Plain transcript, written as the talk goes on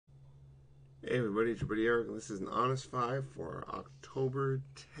Hey everybody, it's your buddy Eric, and this is an Honest 5 for October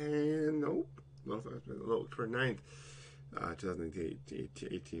 10, nope, no, October 9th,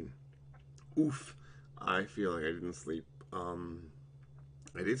 2018. Oof, I feel like I didn't sleep.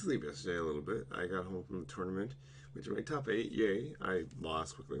 I did sleep yesterday a little bit. I got home from the tournament, which made top 8, yay. I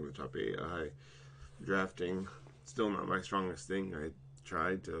lost quickly in the top 8. Drafting, still not my strongest thing. I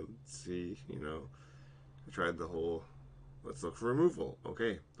tried to see, I tried the whole let's look for removal.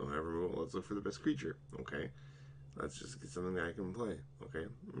 Okay, don't have removal. Let's look for the best creature. Okay, let's just get something that I can play. Okay,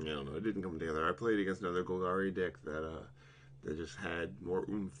 I don't know. It didn't come together. I played against another Golgari deck that just had more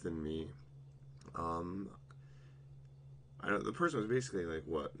oomph than me. Um, I don't. The person was basically like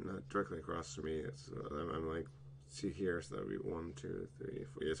what, not directly across from me. I'm like, see here, so that would be 1, 2, 3,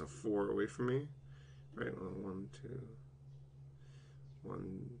 4. Yeah, it's a 4 away from me, right? Well, 1, 2,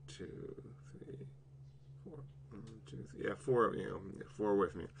 1, 2, 3, 4. 1, 2, 3. Yeah, 4. 4 away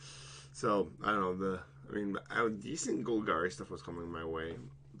from me. So I don't know. Decent Golgari stuff was coming my way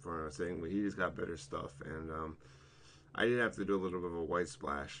from what I was saying, but he just got better stuff, and I did have to do a little bit of a white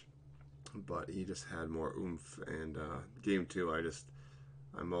splash, but he just had more oomph. And game two, I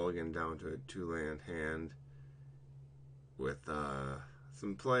mulliganed down to a 2 land hand with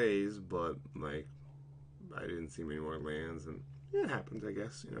some plays, but like I didn't see many more lands, and it happens. I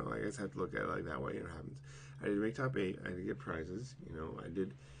guess I guess I have to look at it like that way. It happens. I did make top 8. I did get prizes. I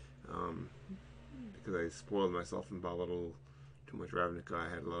did. Um, because I spoiled myself and bought a little too much Ravnica.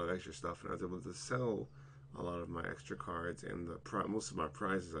 I had a lot of extra stuff, and I was able to sell a lot of my extra cards and most of my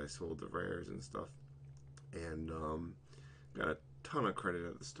prizes. I sold the rares and stuff, and got a ton of credit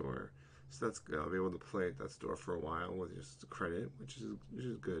at the store. So that's good. I'll be able to play at that store for a while with just credit, which is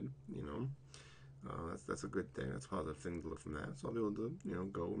good. That's a good thing. That's a positive thing to look from that. So I'll be able to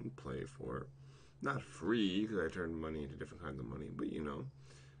go and play for not free because I turned money into different kinds of money, but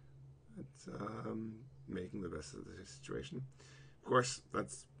it's making the best of the situation. Of course,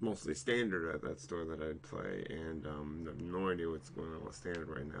 that's mostly standard at that store that I'd play, and I have no idea what's going on with standard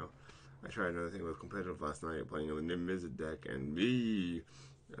right now. I tried another thing with competitive last night, playing on the Niv Mizzet deck, and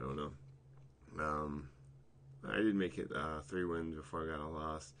I don't know. Um, I did make it 3 wins before I got a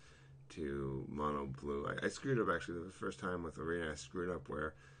loss to mono blue. I screwed up actually the first time with Arena. I screwed up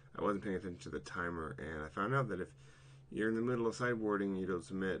where I wasn't paying attention to the timer, and I found out that if you're in the middle of sideboarding, you don't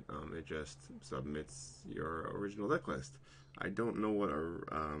submit. It just submits your original deck list. I don't know what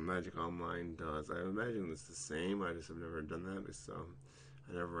our Magic Online does. I imagine it's the same. I just have never done that because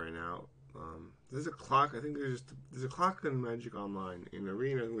I never ran out. There's a clock. I think there's a clock in Magic Online. In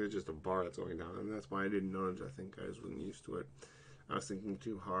Arena, I think there's just a bar that's going down, and that's why I didn't notice. I think I just wasn't used to it. I was thinking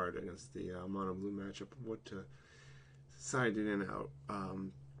too hard against the mono blue matchup of what to side in and out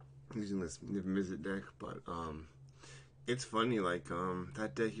using this Niv Mizzet deck, but it's funny, like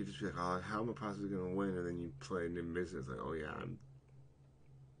that deck you just be like, oh, how am I possibly gonna win? And then you play Niv Mizzet, it's like, oh yeah,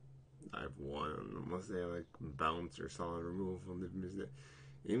 I've won unless they like bounce or solid removal from Niv Mizzet.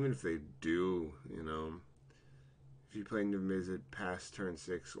 Even if they do, if you play Niv Mizzet past turn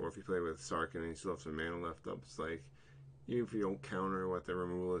 6, or if you play with Sarkin and you still have some mana left up, it's like even if you don't counter what the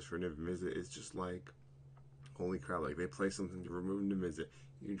removal is for Niv Mizzet, it's just like holy crap! Like they play something to remove Niv Mizzet,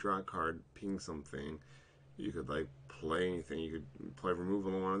 you draw a card, ping something. You could like play anything. You could play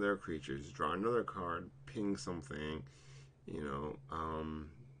removal on one of their creatures, draw another card, ping something. You know,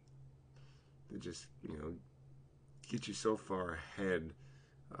 they just get you so far ahead.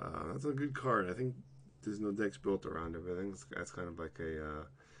 That's a good card. I think there's no decks built around it. But I think that's kind of like I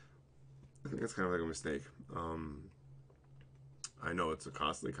think that's kind of like a mistake. I know it's a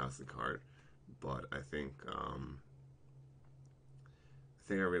costly card, but I think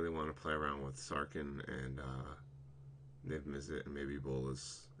I really want to play around with Sarkin and Niv Mizzet and maybe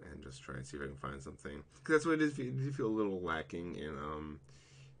Bolas and just try and see if I can find something. Because that's what it is. It did feel a little lacking in.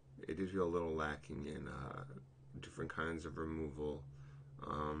 It did feel a little lacking in different kinds of removal.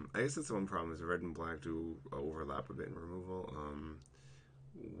 I guess that's one problem is red and black do overlap a bit in removal.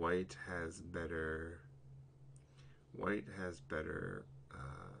 White has better. White has better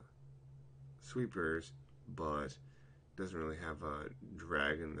sweepers, but doesn't really have a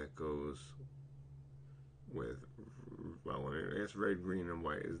dragon that goes with, well, I guess red, green, and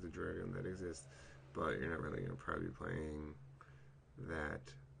white is the dragon that exists, but you're not really going to probably be playing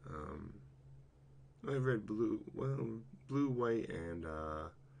that. I have red, blue, well, blue, white, and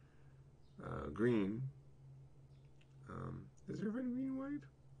green. Is there red, green, white?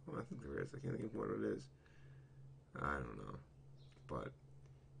 Oh, I think there is. I can't think of what it is. I don't know, but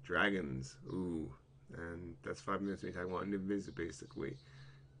dragons, ooh, and that's 5 minutes we talk about Niv Mizzet basically.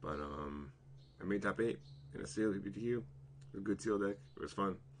 But I made top 8 in a seal PPTQ. It was a good seal deck. It was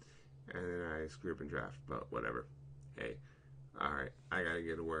fun. and then I screw up in draft. But whatever. Hey, all right, I gotta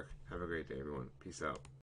get to work. Have a great day, everyone. Peace out.